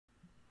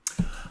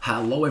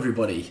Hello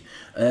everybody,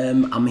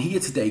 I'm here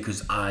today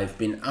because I've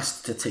been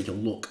asked to take a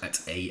look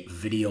at a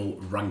video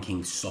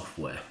ranking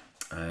software.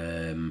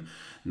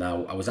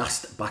 Now I was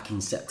asked back in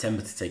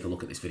September to take a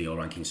look at this video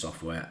ranking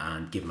software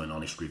and give them an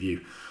honest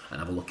review and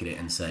have a look at it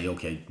and say,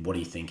 okay, what do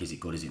you think? Is it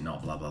good? Is it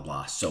not? Blah, blah,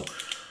 blah. So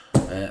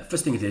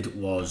first thing I did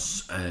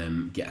was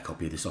get a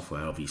copy of the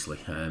software, obviously.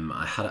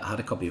 I had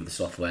a copy of the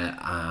software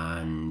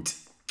and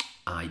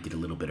I did a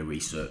little bit of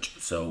research.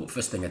 So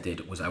first thing I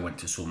did was I went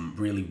to some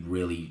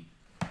really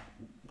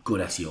good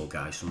SEO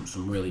guys,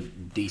 some really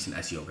decent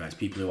SEO guys,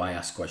 people who I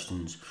ask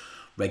questions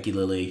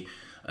regularly,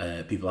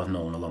 people I've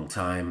known a long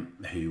time,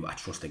 who I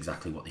trust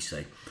exactly what they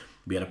say.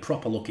 We had a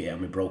proper look at it and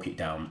we broke it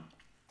down.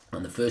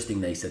 And the first thing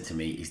they said to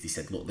me is they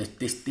said, look,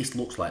 this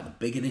looks like the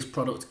bigger this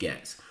product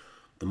gets,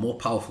 the more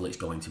powerful it's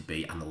going to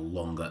be and the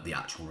longer the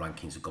actual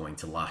rankings are going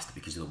to last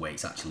because of the way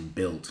it's actually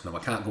built. Now, I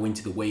can't go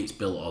into the way it's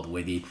built or the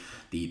way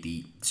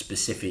the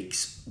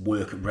specifics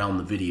work around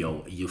the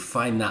video. You'll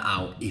find that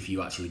out if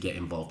you actually get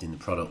involved in the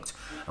product.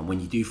 And when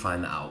you do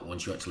find that out,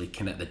 once you actually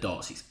connect the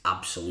dots, it's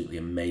absolutely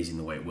amazing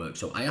the way it works.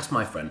 So I asked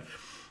my friend,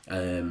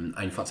 and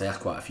in fact, I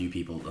asked quite a few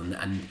people,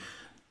 and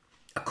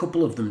a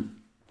couple of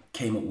them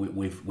came up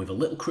with a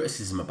little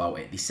criticism about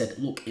it. They said,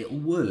 look, it'll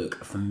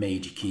work for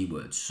major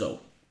keywords. So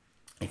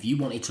if you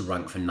wanted to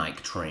rank for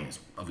Nike trainers,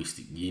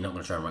 obviously you're not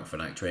going to try and rank for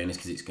Nike trainers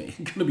because it's going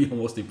to be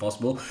almost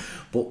impossible.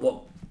 But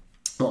what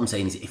I'm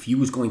saying is, if you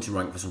was going to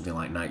rank for something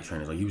like Nike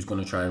trainers, or you was going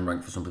to try and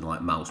rank for something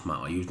like mouse mat,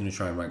 or you was going to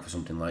try and rank for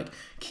something like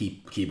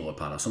keyboard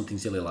pad, or something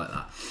silly like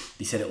that,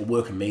 they said it'll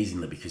work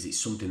amazingly because it's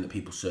something that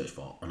people search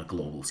for on a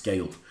global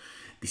scale.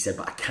 They said,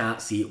 but I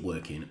can't see it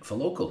working for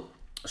local.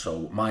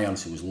 So my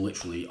answer was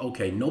literally,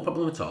 okay, no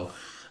problem at all.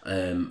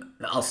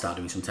 I'll start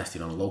doing some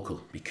testing on a local,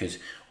 because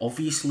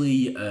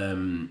obviously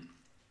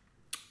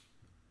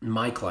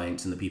my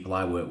clients and the people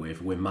I work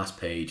with mass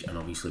page, and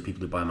obviously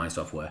people who buy my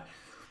software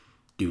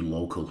do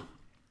local.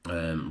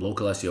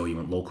 Local SEO, you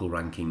want local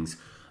rankings,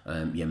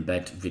 you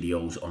embed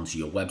videos onto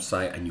your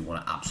website and you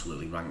want to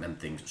absolutely rank them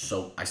things.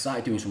 So I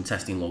started doing some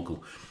testing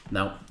local.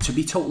 Now, to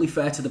be totally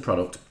fair to the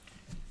product,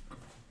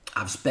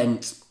 I've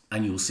spent,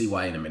 and you'll see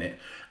why in a minute,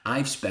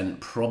 I've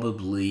spent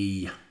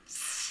probably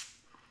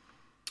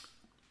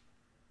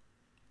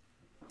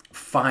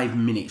 5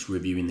 minutes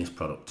reviewing this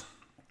product.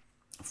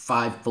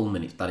 5 full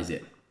minutes, that is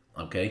it.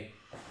 Okay,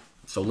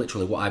 so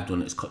literally what I've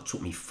done is took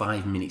me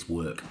 5 minutes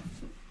work,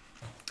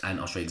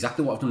 and I'll show you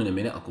exactly what I've done in a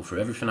minute. I'll go through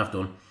everything I've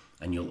done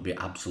and you'll be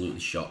absolutely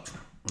shocked.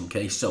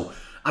 Okay, so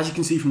as you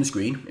can see from the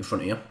screen in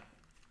front of you,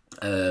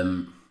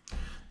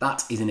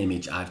 that is an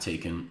image I've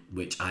taken,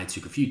 which I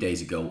took a few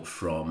days ago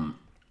from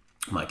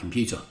my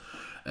computer.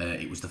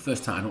 It was the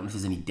first time, I don't know if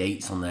there's any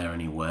dates on there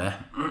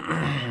anywhere,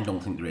 I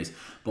don't think there is,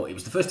 but it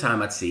was the first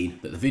time I'd seen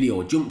that the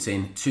video had jumped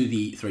in to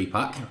the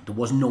 3-pack. There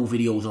was no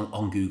videos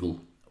on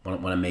Google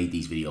when I made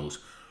these videos,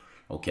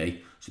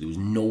 okay? So there was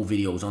no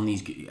videos on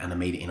these, and I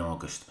made it in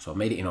August. So I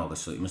made it in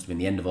August, so it must have been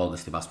the end of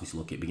August. They've asked me to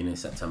look at beginning of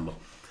September.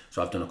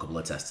 So I've done a couple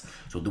of tests.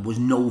 So there was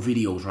no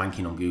videos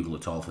ranking on Google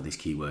at all for this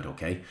keyword,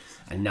 okay?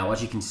 And now,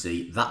 as you can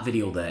see, that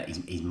video there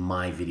is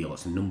my video.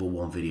 It's the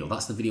 #1 video.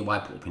 That's the video I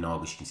put up in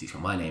August. You can see it's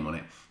got my name on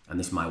it, and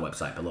this is my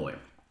website below it.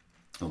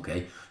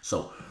 Okay,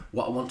 so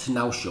what I want to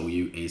now show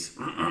you is,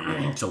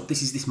 so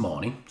this is this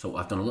morning. So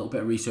I've done a little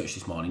bit of research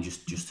this morning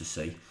just to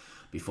see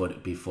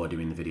before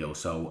doing the video.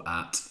 So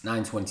at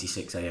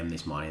 9:26 AM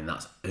this morning,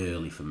 that's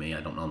early for me. I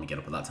don't normally get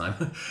up at that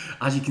time.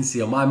 As you can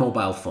see on my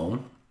mobile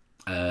phone,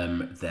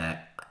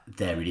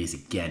 there it is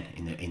again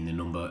in the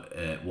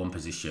 #1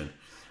 position,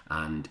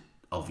 and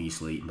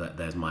obviously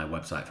there's my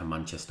website for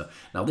Manchester.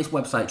 Now this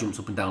website jumps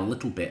up and down a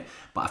little bit,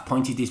 but I've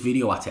pointed this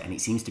video at it and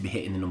it seems to be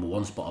hitting the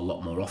 #1 spot a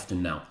lot more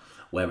often now.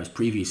 Whereas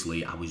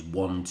previously I was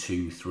 1,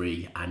 2,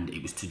 3, and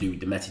it was to do with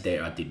the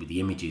metadata I did with the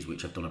images,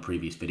 which I've done a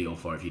previous video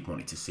for if you'd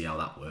wanted to see how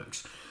that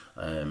works.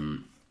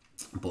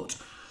 But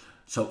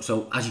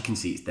so as you can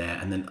see, it's there.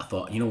 And then I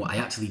thought, you know what, I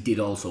actually did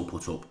also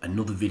put up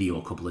another video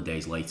a couple of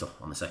days later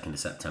on the 2nd of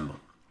September.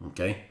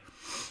 Okay,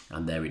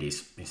 and there it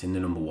is. It's in the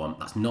 #1.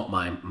 That's not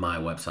my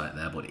website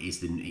there, but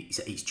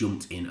it's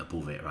jumped in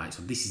above it, right?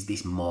 So this is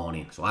this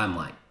morning. So I'm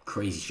like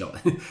crazy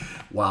shocked.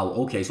 Wow.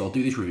 Okay, so I'll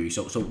do this review.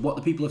 So what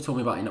the people have told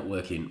me about it not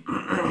working,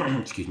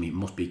 excuse me,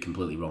 must be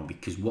completely wrong,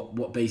 because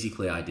what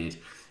basically I did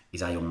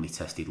is I only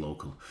tested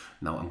local.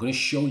 Now I'm going to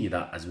show you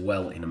that as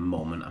well in a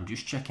moment. I'm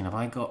just checking, have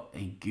I got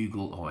a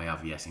Google? Oh, I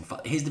have, yes. In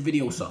fact, here's the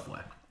video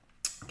software.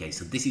 Okay,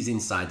 so this is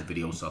inside the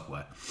video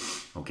software,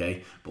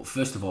 okay? But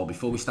first of all,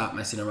 before we start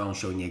messing around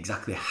showing you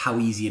exactly how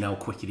easy and how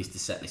quick it is to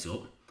set this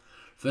up,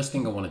 first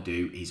thing I want to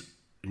do is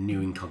a new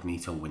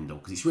incognito window,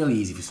 because it's really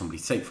easy for somebody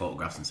to take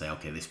photographs and say,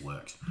 okay, this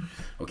works.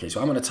 Okay,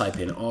 so I'm going to type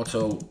in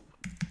Auto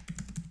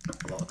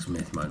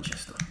Locksmith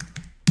Manchester.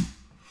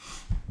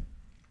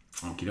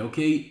 Okie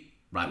dokie.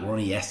 Right, we're on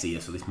ES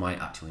here, so this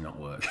might actually not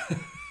work.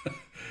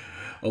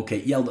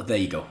 Okay, yeah, there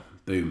you go.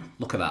 Boom,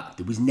 look at that.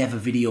 There was never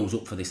videos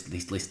up for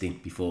this listing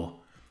before.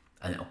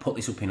 And I'll put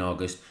this up in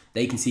August.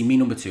 There you can see me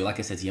 #2. Like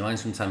I said to you, mine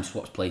sometimes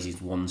swaps places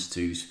 1s,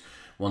 2s,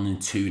 1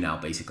 and 2 now,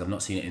 basically. I've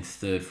not seen it in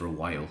 3rd for a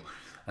while.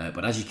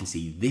 But as you can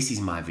see, this is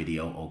my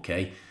video,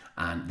 okay?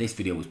 And this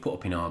video was put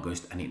up in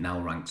August and it now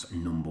ranks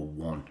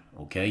 #1,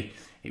 okay?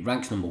 It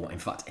ranks #1, in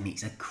fact, and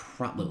it's a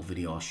crap little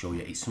video, I'll show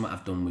you. It's something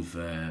I've done with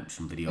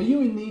some video. Are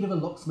you in need of a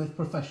locksmith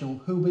professional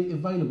who will be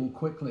available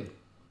quickly?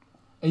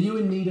 Are you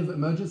in need of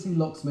emergency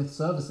locksmith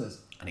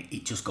services? And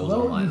it just goes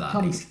on like that.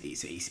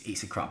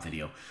 It's a crap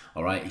video,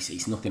 all right?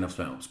 It's nothing I've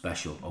spent up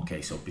special.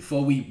 Okay, so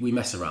before we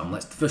mess around,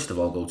 let's first of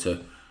all go to,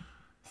 in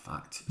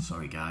fact,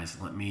 sorry guys,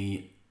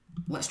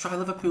 let's try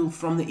Liverpool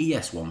from the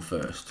ES one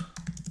first.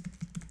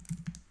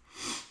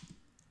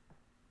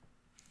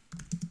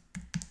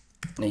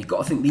 Now you've got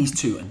to think these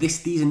two, and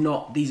these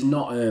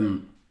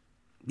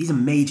are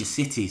major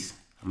cities.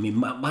 I mean,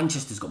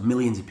 Manchester's got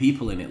millions of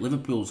people in it.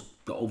 Liverpool's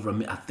got over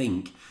I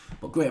think,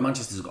 but Greater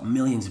Manchester's got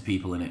millions of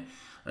people in it.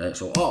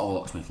 So auto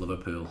locksmith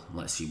Liverpool.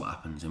 Let's see what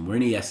happens. And we're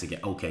in ES again.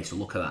 Okay, so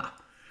look at that.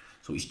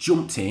 So he's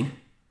jumped in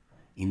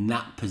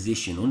that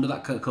position under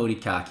that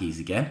coded car keys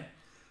again.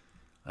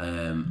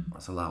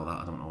 Let's allow that.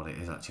 I don't know what it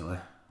is actually.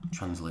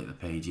 Translate the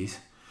pages.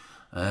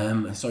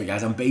 Sorry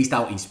guys, I'm based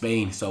out in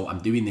Spain, so I'm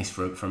doing this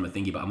from a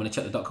thingy, but I'm going to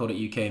check the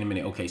 .co.uk in a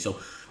minute. Okay, so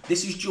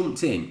this is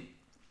jumped in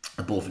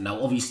above.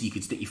 Now obviously you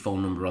could stick your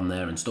phone number on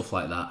there and stuff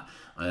like that,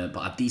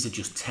 but these are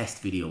just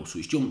test videos. So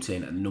it's jumped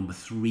in at the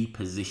 #3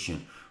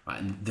 position, right?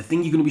 And the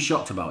thing you're going to be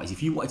shocked about is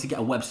if you wanted to get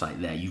a website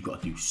there, you've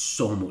got to do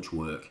so much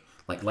work,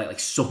 like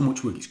so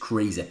much work. It's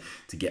crazy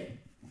to get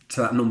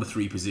to that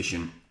 #3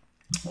 position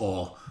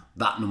or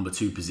that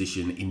 #2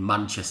 position in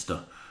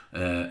Manchester.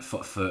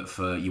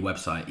 For your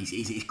website,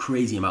 it's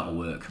crazy amount of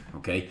work,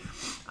 okay?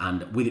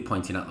 And with it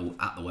pointing at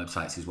the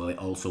websites as well, it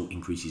also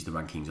increases the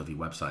rankings of your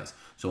websites.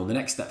 So the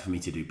next step for me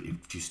to do,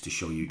 just to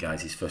show you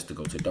guys, is first to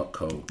go to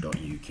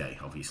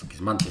 .co.uk, obviously,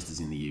 because Manchester's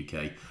in the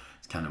UK.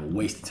 It's kind of a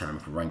waste of time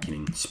for ranking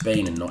in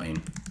Spain and not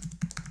in.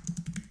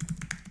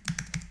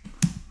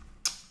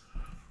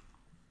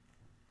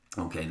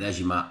 Okay, there's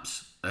your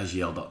maps, there's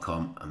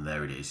yale.com, and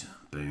there it is,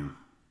 boom.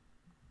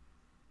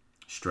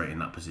 Straight in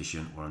that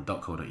position. We're on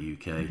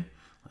 .co.uk.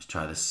 Let's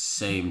try the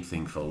same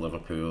thing for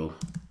Liverpool.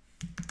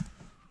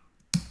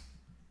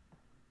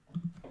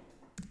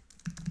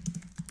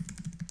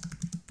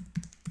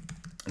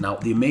 Now,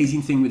 the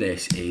amazing thing with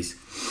this is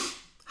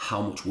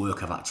how much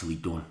work I've actually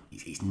done.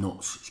 It's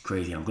nuts. It's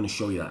crazy. I'm going to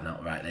show you that now.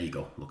 Right, there you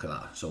go. Look at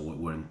that. So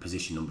we're in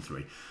position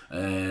 #3.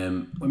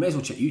 We may as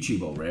well check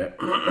YouTube over here.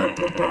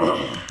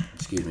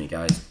 Excuse me,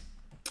 guys.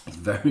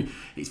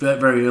 It's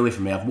very early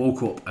for me. I've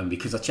woke up, and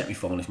because I checked my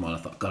phone this morning,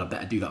 I thought, God, I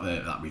better do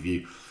that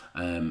review.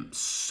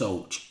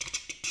 So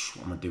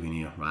what am I doing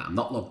here? Right, I'm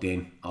not logged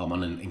in. Oh, I'm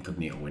on an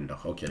incognito window.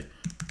 Okay.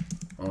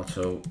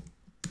 Auto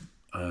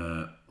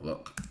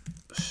look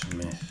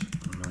Smith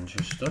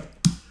Manchester.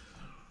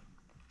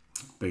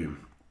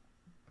 Boom.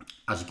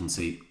 As you can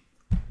see,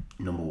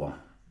 #1.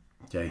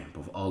 Okay,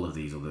 above all of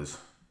these others.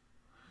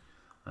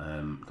 I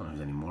don't know if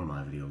there's any more of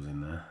my videos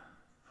in there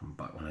from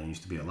back when I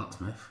used to be a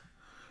locksmith.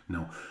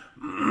 No,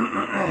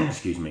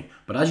 excuse me.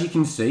 But as you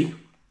can see,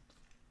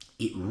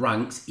 it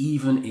ranks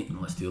even in,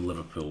 let's do the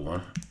Liverpool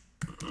one.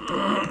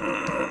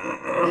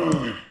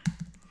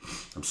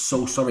 I'm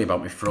so sorry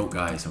about my throat,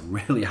 guys. I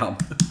really am.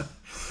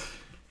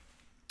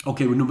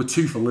 Okay, we're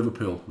 #2 for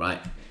Liverpool,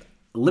 right?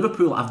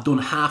 Liverpool, I've done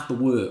half the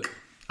work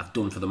I've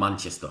done for the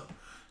Manchester.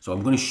 So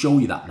I'm going to show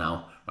you that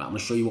now. Right, I'm going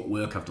to show you what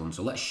work I've done.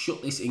 So let's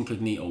shut this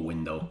incognito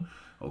window.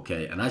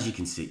 Okay, and as you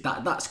can see,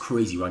 that's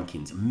crazy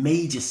rankings.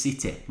 Major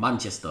city,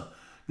 Manchester.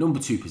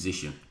 #2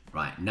 position.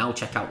 Right, now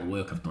check out the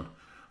work I've done.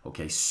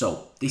 Okay,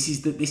 so this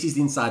is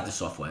the inside the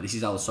software. This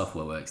is how the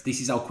software works.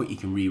 This is how quick you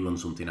can rerun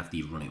something after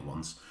you've run it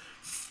once.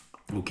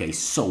 Okay,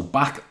 so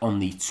back on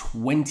the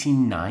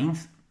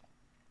 29th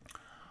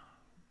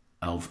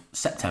of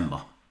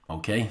September.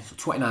 Okay, so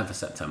 29th of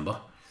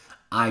September,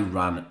 I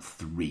ran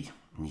 3.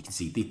 And you can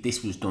see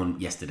this was done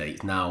yesterday.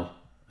 It's now,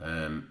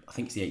 I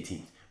think it's the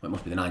 18th. Well, it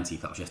must be the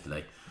 19th, that was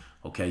yesterday.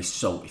 Okay,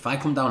 so if I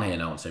come down here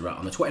now and say, right,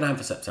 on the 29th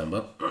of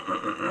September,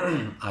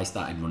 I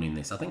started running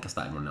this. I think I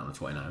started running it on the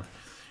 29th.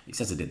 It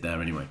says I did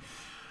there anyway.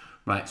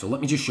 Right, so let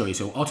me just show you.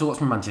 So Auto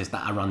Locksmith Manchester,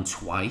 I ran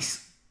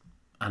twice.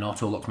 And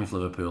Auto Locksmith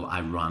Liverpool, I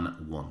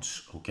ran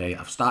once. Okay,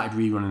 I've started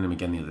rerunning them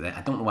again the other day.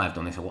 I don't know why I've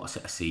done this. I want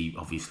to see,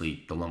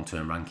 obviously, the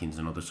long-term rankings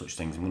and other such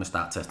things. I'm going to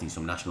start testing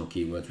some national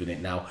keywords with it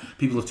now.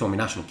 People have told me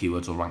national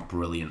keywords will rank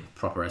brilliant.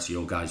 Proper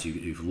SEO guys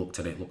who've looked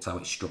at it, looked how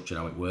it's structured,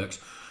 how it works.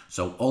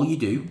 So all you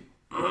do,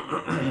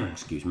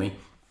 excuse me.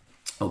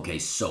 Okay,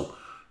 so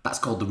that's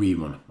called the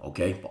rerun.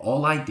 Okay, but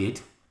all I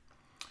did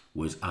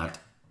was add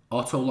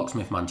Auto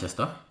Locksmith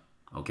Manchester.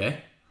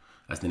 Okay,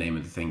 that's the name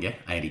of the thingy.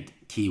 I added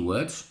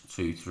keywords,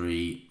 2,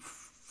 3,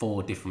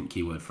 4 different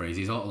keyword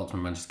phrases. Auto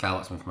Locksmith Manchester, Car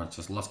Locksmith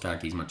Manchester, Lost Car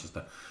Keys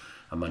Manchester,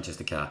 and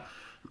Manchester Car.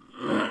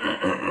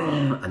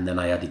 And then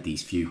I added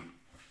these few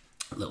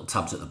little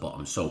tabs at the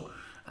bottom. So,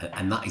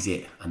 and that is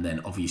it. And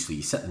then obviously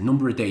you set the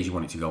number of days you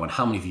want it to go and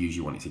how many views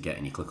you want it to get,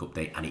 and you click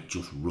update, and it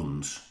just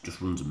runs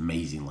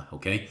amazingly.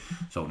 Okay.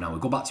 So now we'll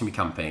go back to my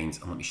campaigns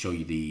and let me show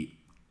you the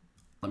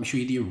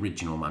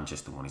original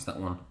Manchester one. Is that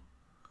one?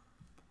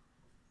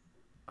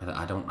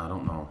 I don't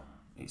know.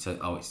 It says,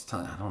 oh, I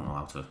don't know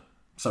how to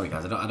Sorry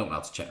guys, I don't know how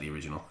to check the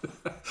original.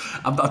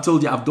 I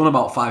told you I've done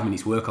about 5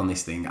 minutes work on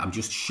this thing. I'm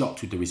just shocked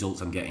with the results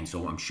I'm getting,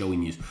 so I'm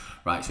showing you.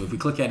 Right, so if we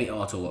click edit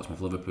auto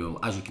locksmith Liverpool,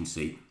 as you can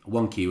see,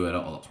 one keyword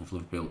auto locksmith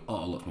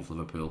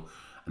Liverpool,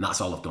 and that's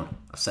all I've done.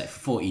 I've set it for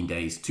 14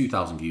 days,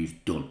 2,000 views,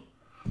 done.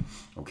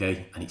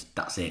 Okay, and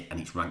that's it,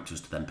 and it's ranked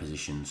us to them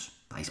positions.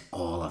 That is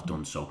all I've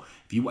done. So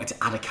if you wanted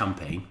to add a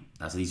campaign,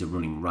 as these are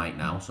running right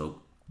now,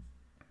 so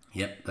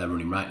yep, they're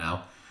running right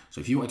now.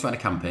 So if you wanted to add a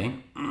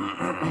campaign,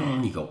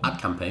 you go add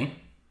campaign.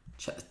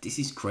 Check, this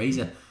is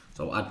crazy.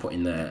 So I'd put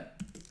in there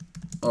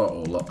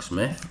auto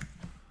locksmith.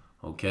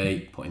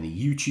 Okay, put in the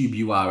YouTube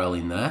URL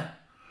in there.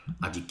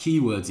 Add your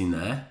keywords in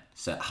there.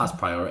 Set has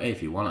priority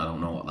if you want. I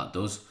don't know what that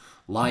does.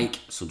 Like,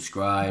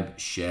 subscribe,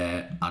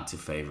 share, add to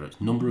favorites.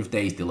 Number of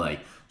days delay.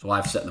 So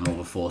I've set them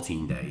over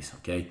 14 days.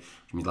 Okay,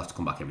 which means I'll have to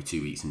come back every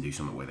 2 weeks and do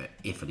something with it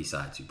if I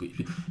decide to. But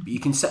you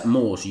can set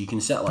more. So you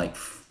can set like,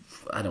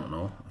 I don't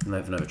know.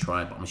 I've never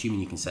tried, but I'm assuming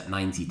you can set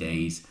 90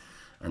 days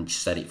and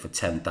set it for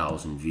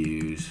 10,000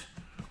 views.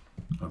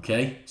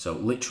 Okay, so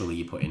literally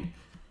you put in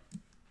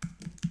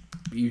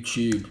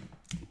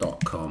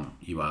youtube.com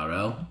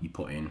URL, you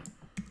put in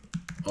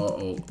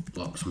auto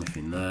locksmith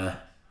in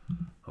there.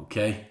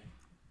 Okay,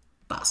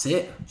 that's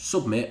it.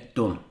 Submit,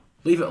 done.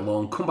 Leave it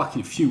alone, come back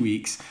in a few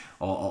weeks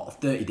or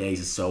 30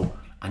 days or so,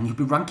 and you'll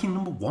be ranking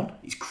 #1.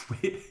 It's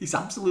great. It's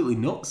absolutely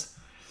nuts.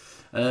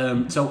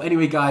 So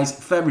anyway guys,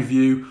 fair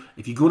review.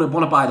 If you're gonna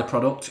want to buy the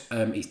product,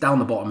 it's down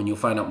the bottom and you'll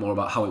find out more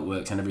about how it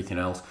works and everything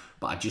else.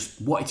 But I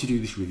just wanted to do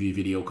this review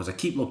video because I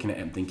keep looking at it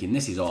and thinking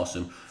this is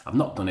awesome. I've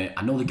not done it.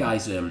 I know the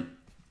guys going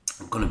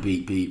to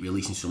be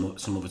releasing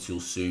some other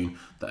tools soon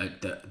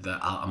that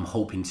I'm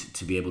hoping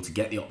to be able to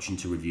get the option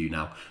to review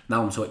now.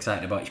 Now I'm so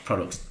excited about his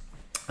products.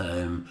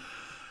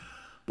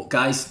 But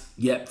guys,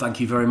 yeah, thank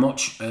you very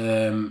much.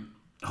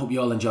 Hope you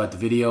all enjoyed the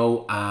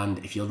video, and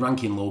if you're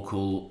ranking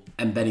local,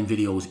 embedding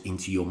videos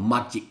into your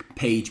Magic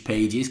Page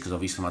pages, because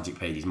obviously Magic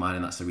Page is mine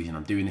and that's the reason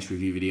I'm doing this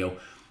review video.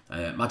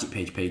 Magic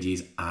Page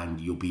pages,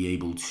 and you'll be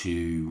able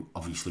to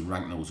obviously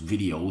rank those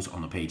videos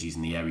on the pages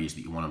in the areas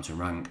that you want them to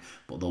rank,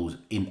 but those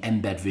in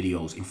embed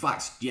videos. In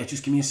fact, yeah,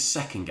 just give me a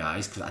second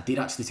guys, because I did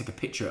actually take a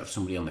picture of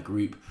somebody on the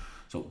group.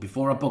 So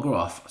before I bugger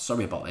off,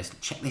 sorry about this,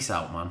 check this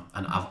out, man.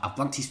 And I've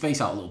blanked his face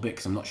out a little bit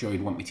because I'm not sure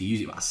he'd want me to use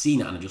it, but I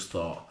seen it and I just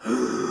thought,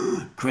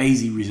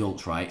 crazy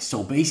results, right?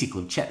 So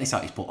basically, check this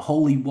out. He's put,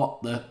 holy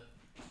what the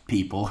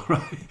people,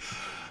 right?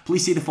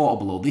 Please see the photo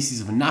below. This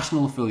is of a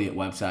national affiliate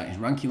website. It's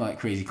ranking like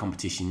crazy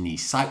competition. The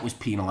site was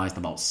penalised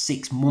about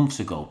 6 months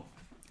ago.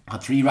 I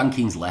had 3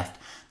 rankings left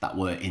that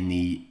were in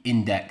the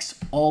index.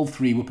 All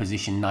 3 were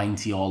positioned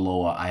 90 or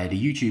lower. I had a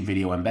YouTube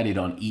video embedded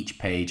on each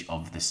page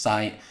of the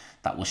site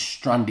that was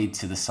stranded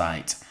to the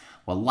site.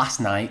 Well, last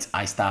night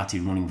I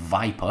started running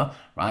Viper,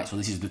 right? So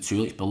this is the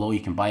tool, it's below, you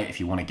can buy it if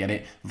you want to get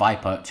it.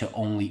 Viper to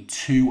only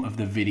 2 of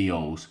the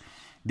videos.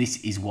 This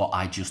is what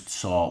I just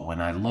saw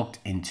when I logged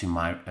into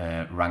my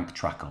rank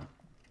tracker.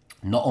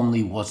 Not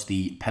only was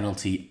the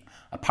penalty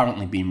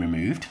apparently being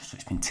removed, so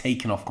it's been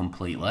taken off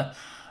completely,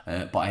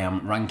 but I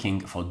am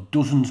ranking for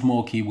dozens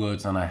more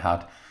keywords than I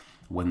had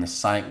when the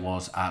site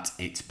was at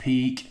its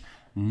peak.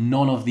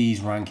 None of these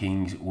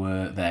rankings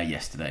were there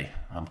yesterday.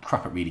 I'm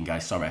crap at reading,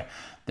 guys, sorry.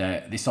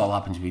 This all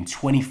happened within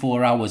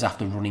 24 hours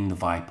after running the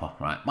Viper,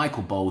 right?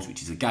 Michael Bowes,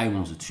 which is a guy who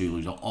runs the tool,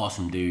 who's an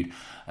awesome dude.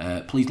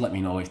 Please let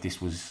me know if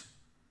this was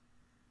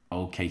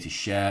okay to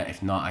share.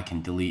 If not, I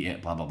can delete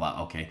it, blah, blah,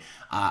 blah. Okay,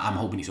 I'm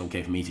hoping it's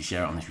okay for me to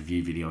share it on this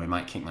review video. It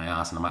might kick my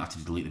ass and I might have to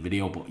delete the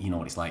video, but you know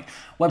what it's like.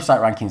 Website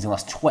rankings in the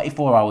last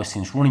 24 hours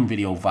since running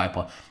video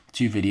Viper.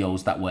 2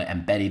 videos that were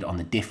embedded on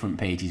the different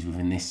pages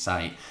within this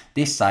site.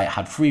 This site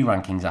had 3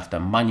 rankings after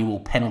manual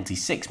penalty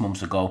 6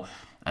 months ago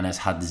and has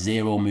had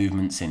 0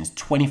 movement since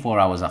 24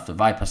 hours after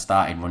Viper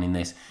started running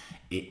this.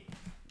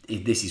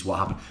 This is what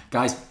happened.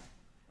 Guys,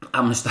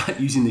 I'm going to start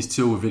using this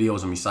tool with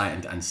videos on my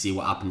site and see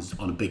what happens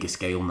on a bigger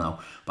scale now.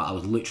 But I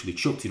was literally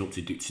chucked it up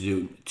to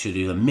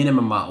do the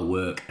minimum amount of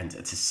work and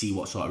to see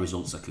what sort of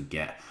results I could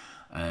get.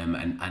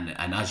 And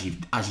as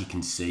you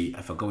can see,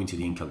 if I go into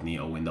the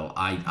incognito window,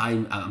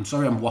 I'm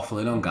sorry I'm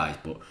waffling on, guys,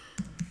 but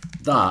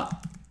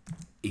that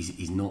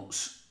is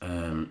nuts.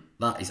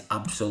 That is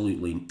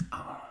absolutely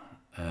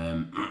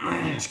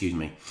excuse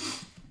me.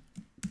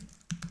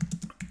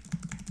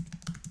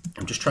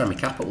 I'm just trying my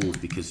capitals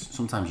because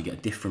sometimes you get a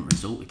different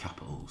result with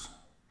capitals.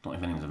 Don't know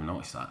if anyone's ever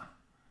noticed that.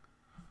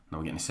 No,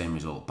 we're getting the same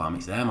result. Bam,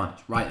 it's there, man.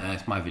 It's right there.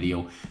 It's my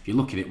video. If you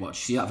look at it,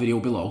 watch. See that video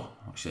below?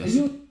 Watch this.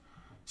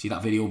 See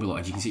that video below?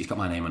 As you can see, it's got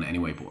my name on it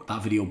anyway. But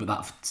that video,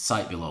 that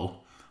site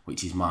below,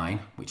 which is mine,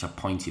 which I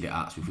pointed it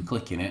at. So if we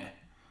click in it,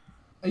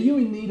 are you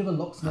in need of a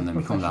locksmith? And then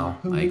we come down.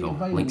 There you go.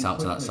 Links out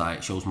to that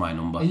site. Shows my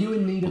number. Are you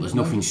in need but there's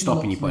nothing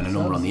stopping you putting a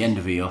number on the end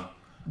of here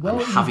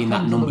and having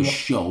that number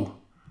show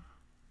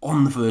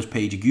on the first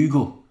page of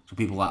Google. So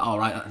people are like, all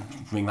right,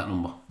 ring that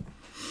number.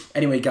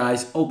 Anyway,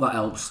 guys, hope that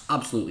helps.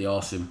 Absolutely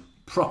awesome.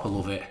 Proper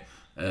love it.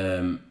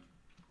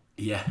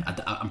 Yeah,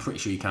 I'm pretty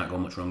sure you can't go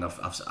much wrong.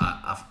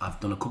 I've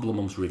done a couple of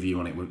months review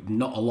on it with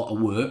not a lot of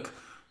work,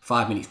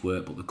 5 minutes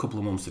work, but the couple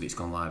of months that it's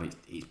gone live,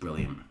 it's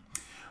brilliant.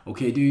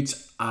 Okay,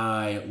 dudes,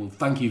 I will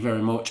thank you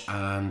very much,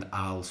 and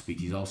I'll speak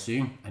to you all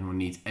soon. Anyone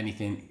needs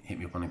anything, hit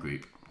me up on a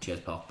group.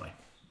 Cheers, pal. Bye.